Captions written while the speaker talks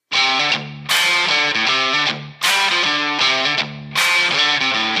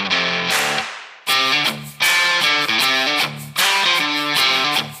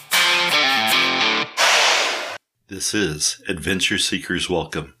This is Adventure Seekers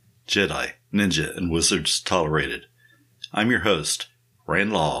Welcome, Jedi, Ninja, and Wizards Tolerated. I'm your host,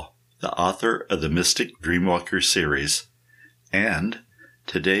 Rand Law, the author of the Mystic Dreamwalker series, and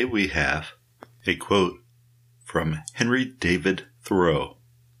today we have a quote from Henry David Thoreau.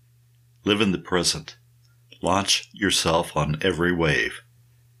 Live in the present. Launch yourself on every wave.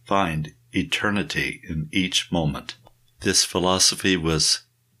 Find eternity in each moment. This philosophy was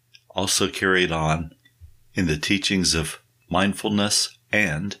also carried on in the teachings of mindfulness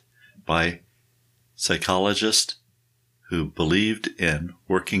and by psychologists who believed in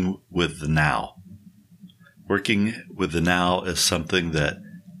working with the now. Working with the now is something that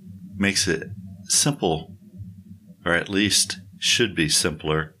makes it simple, or at least should be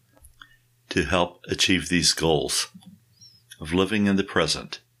simpler, to help achieve these goals of living in the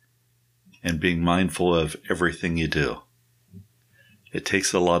present and being mindful of everything you do. It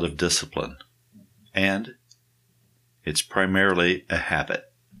takes a lot of discipline, and it's primarily a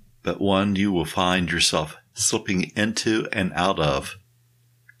habit, but one you will find yourself slipping into and out of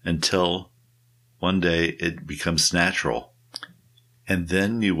until one day it becomes natural. And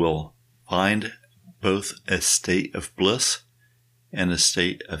then you will find both a state of bliss and a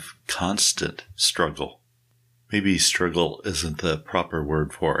state of constant struggle. Maybe struggle isn't the proper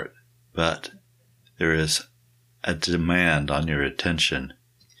word for it, but there is a demand on your attention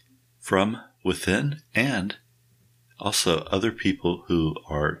from within, and also other people who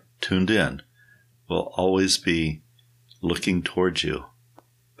are tuned in will always be looking towards you.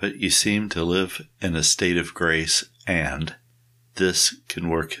 But you seem to live in a state of grace, and this can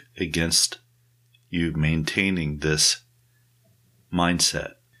work against you maintaining this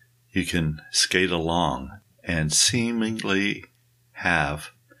mindset. You can skate along and seemingly have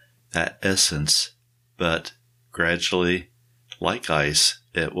that essence, but gradually, like ice,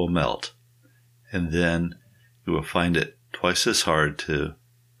 it will melt. And then you will find it twice as hard to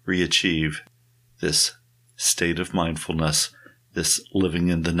re-achieve this state of mindfulness, this living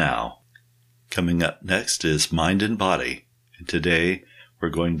in the now. Coming up next is Mind and Body. And today we're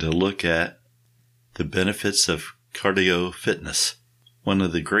going to look at the benefits of cardio fitness. One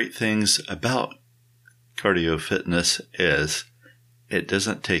of the great things about cardio fitness is it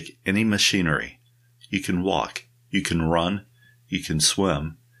doesn't take any machinery. You can walk, you can run, you can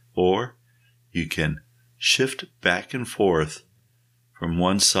swim, or you can shift back and forth from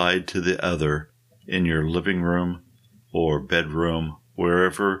one side to the other in your living room or bedroom,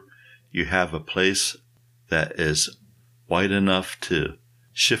 wherever you have a place that is wide enough to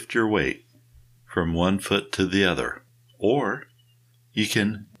shift your weight from one foot to the other. Or you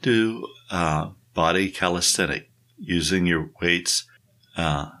can do body calisthenic, using your weights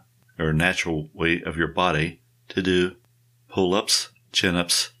or natural weight of your body to do pull-ups,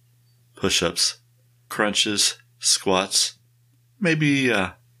 chin-ups, push-ups, crunches, squats, maybe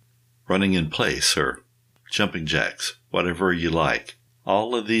running in place or jumping jacks, whatever you like.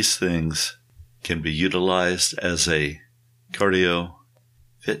 All of these things can be utilized as a cardio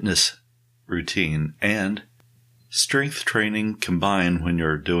fitness routine and strength training combined when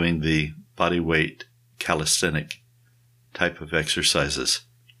you're doing the body weight calisthenic type of exercises.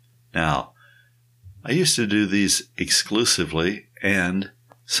 Now, I used to do these exclusively, and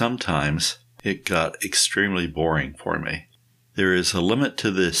sometimes it got extremely boring for me. There is a limit to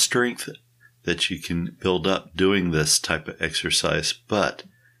the strength that you can build up doing this type of exercise, but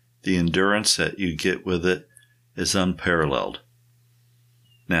the endurance that you get with it is unparalleled.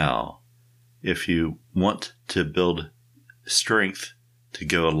 Now, if you want to build strength to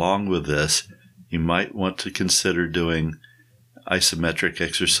go along with this, you might want to consider doing isometric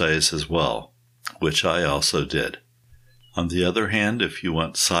exercise as well, which I also did. On the other hand, if you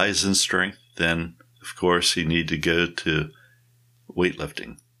want size and strength, then of course you need to go to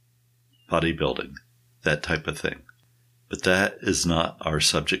weightlifting, bodybuilding, that type of thing. But that is not our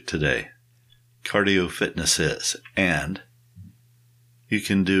subject today. Cardio fitness is, and you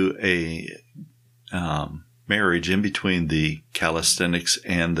can do a marriage in between the calisthenics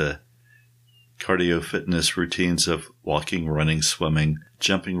and the cardio fitness routines of walking, running, swimming,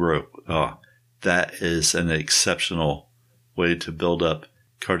 jumping rope. That is an exceptional way to build up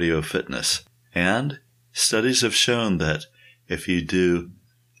cardio fitness. And studies have shown that if you do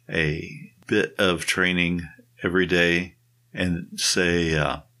a bit of training every day and say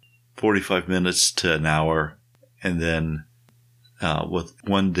 45 minutes to an hour, and then with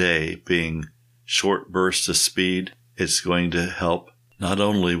one day being short bursts of speed, it's going to help not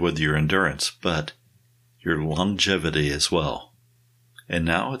only with your endurance, but your longevity as well. And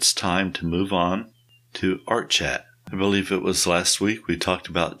now it's time to move on to Art Chat. I believe it was last week we talked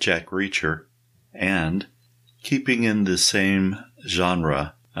about Jack Reacher, and keeping in the same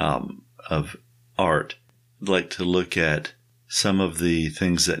genre of art, I'd like to look at some of the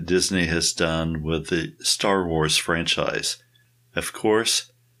things that Disney has done with the Star Wars franchise. Of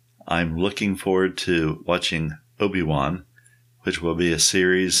course, I'm looking forward to watching Obi-Wan, which will be a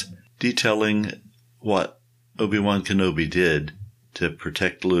series detailing what Obi-Wan Kenobi did to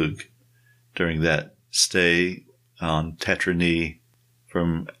protect Luke during that stay on Tatooine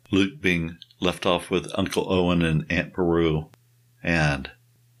from Luke being left off with Uncle Owen and Aunt Beru, and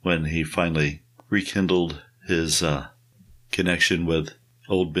when he finally rekindled his connection with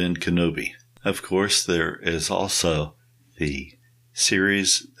old Ben Kenobi. Of course, there is also the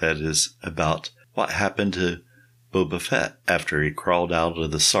series that is about what happened to Boba Fett after he crawled out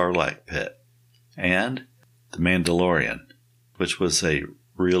of the Sarlacc pit, and The Mandalorian, which was a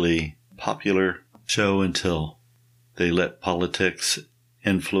really popular show until they let politics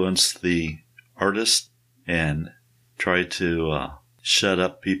influence the artist and try to shut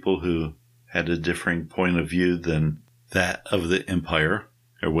up people who had a differing point of view than that of the Empire.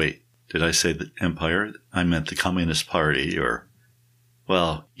 Or wait, did I say the Empire? I meant the Communist Party, or,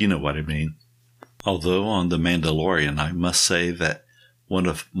 well, you know what I mean. Although on The Mandalorian, I must say that one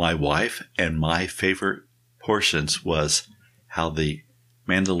of my wife and my favorite portions was how the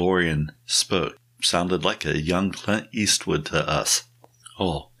Mandalorian spoke. Sounded like a young Clint Eastwood to us.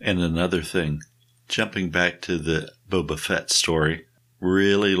 Oh, and another thing, jumping back to the Boba Fett story,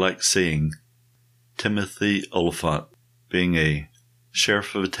 really like seeing Timothy Olyphant being a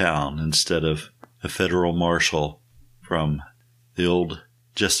sheriff of a town instead of a federal marshal from the old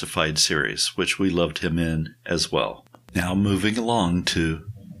Justified series, which we loved him in as well. Now moving along to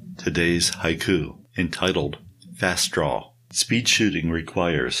today's haiku, entitled Fast Draw. Speed shooting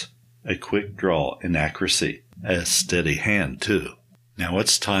requires a quick draw and accuracy, a steady hand too. Now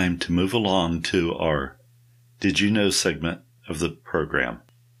it's time to move along to our Did You Know segment of the program.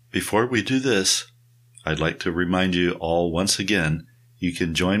 Before we do this, I'd like to remind you all once again, you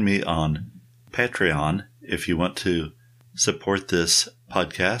can join me on Patreon if you want to support this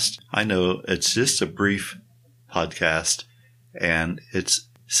podcast. I know it's just a brief podcast, and it's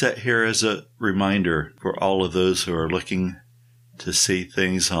set here as a reminder for all of those who are looking to see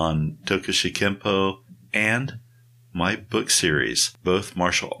things on Tokushi Kenpo and my book series, both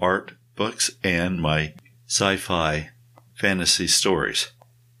martial art books and my sci-fi fantasy stories.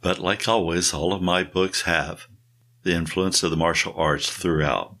 But like always, all of my books have the influence of the martial arts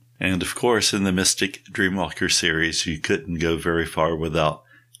throughout. And of course, in the Mystic Dreamwalker series, you couldn't go very far without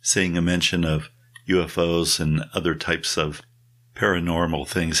seeing a mention of UFOs and other types of paranormal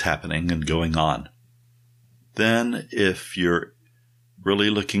things happening and going on. Then, if you're really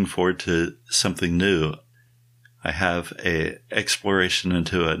looking forward to something new, I have an exploration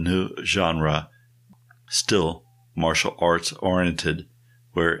into a new genre, still martial arts oriented,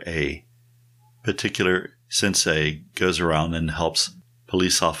 where a particular sensei goes around and helps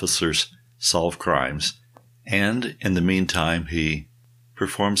police officers solve crimes. And in the meantime, he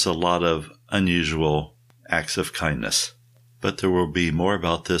performs a lot of unusual acts of kindness. But there will be more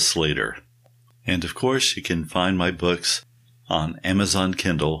about this later. And of course, you can find my books on Amazon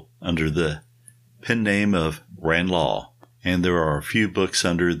Kindle under the pen name of Rand Law. And there are a few books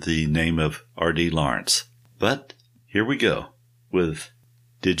under the name of R.D. Lawrence. But here we go with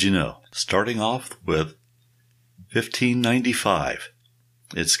Did You Know? Starting off with 1595.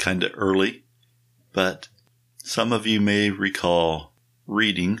 It's kind of early, but some of you may recall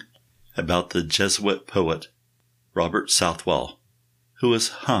reading about the Jesuit poet Robert Southwell, who was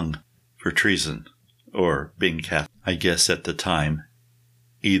hung for treason or being Catholic. I guess at the time,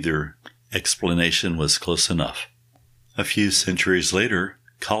 either explanation was close enough. A few centuries later,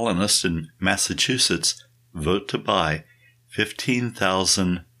 colonists in Massachusetts vote to buy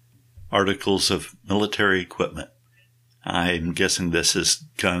 15,000 articles of military equipment. I'm guessing this is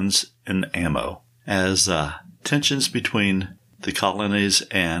guns and ammo, as tensions between the colonies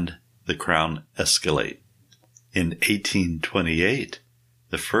and the crown escalate. In 1828,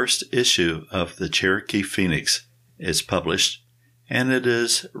 the first issue of the Cherokee Phoenix is published, and it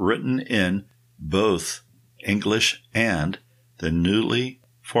is written in both English and the newly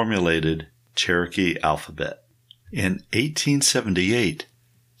formulated Cherokee alphabet. In 1878,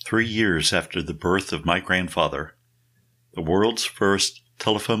 3 years after the birth of my grandfather, the world's first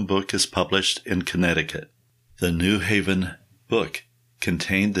telephone book is published in Connecticut. The New Haven book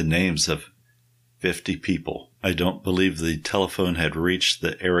contained the names of 50 people. I don't believe the telephone had reached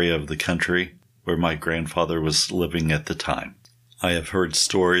the area of the country where my grandfather was living at the time. I have heard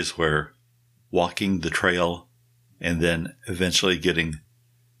stories where walking the trail and then eventually getting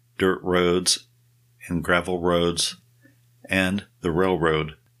dirt roads and gravel roads and the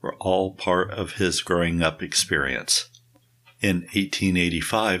railroad were all part of his growing up experience. In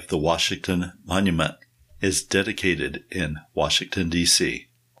 1885, the Washington Monument is dedicated in Washington, D.C.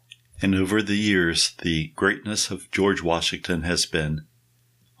 And over the years, the greatness of George Washington has been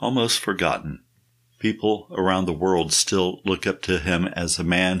almost forgotten. People around the world still look up to him as a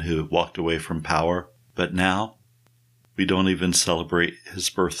man who walked away from power, but now we don't even celebrate his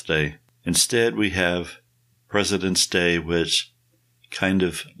birthday. Instead, we have President's Day, which kind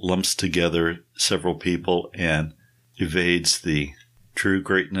of lumps together several people and evades the true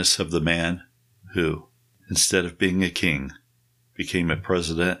greatness of the man who, instead of being a king, became a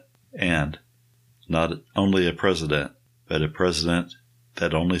president, and not only a president, but a president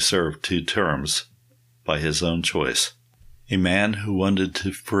that only served 2 terms by his own choice. A man who wanted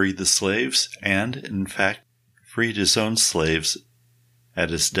to free the slaves and, in fact, freed his own slaves at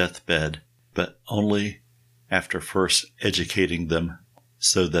his deathbed, but only after first educating them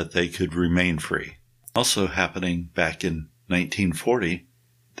so that they could remain free. Also happening back in 1940,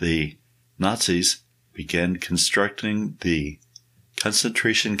 the Nazis began constructing the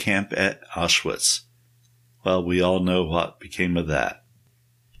concentration camp at Auschwitz. Well, we all know what became of that.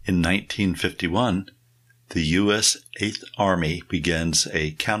 In 1951, the U.S. 8th Army begins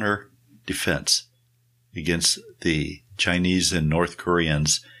a counter-defense against the Chinese and North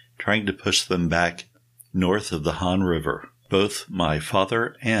Koreans, trying to push them back north of the Han River. Both my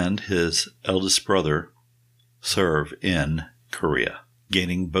father and his eldest brother serve in Korea,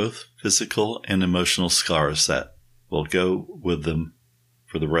 gaining both physical and emotional scars that will go with them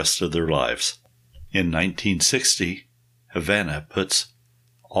for the rest of their lives. In 1960, Havana puts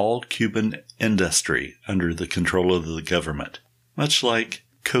all Cuban industry under the control of the government, much like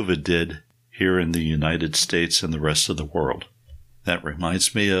COVID did here in the United States and the rest of the world. That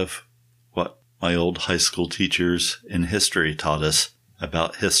reminds me of what my old high school teachers in history taught us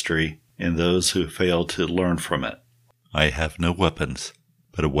about history and those who failed to learn from it. I have no weapons,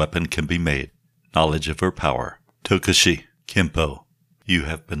 but a weapon can be made. Knowledge over power. Tokushi Kenpo. You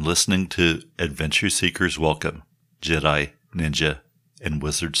have been listening to Adventure Seekers Welcome, Jedi, Ninja, and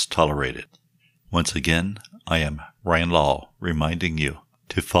Wizards Tolerated. Once again, I am Ryan Law, reminding you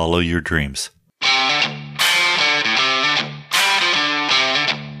to follow your dreams.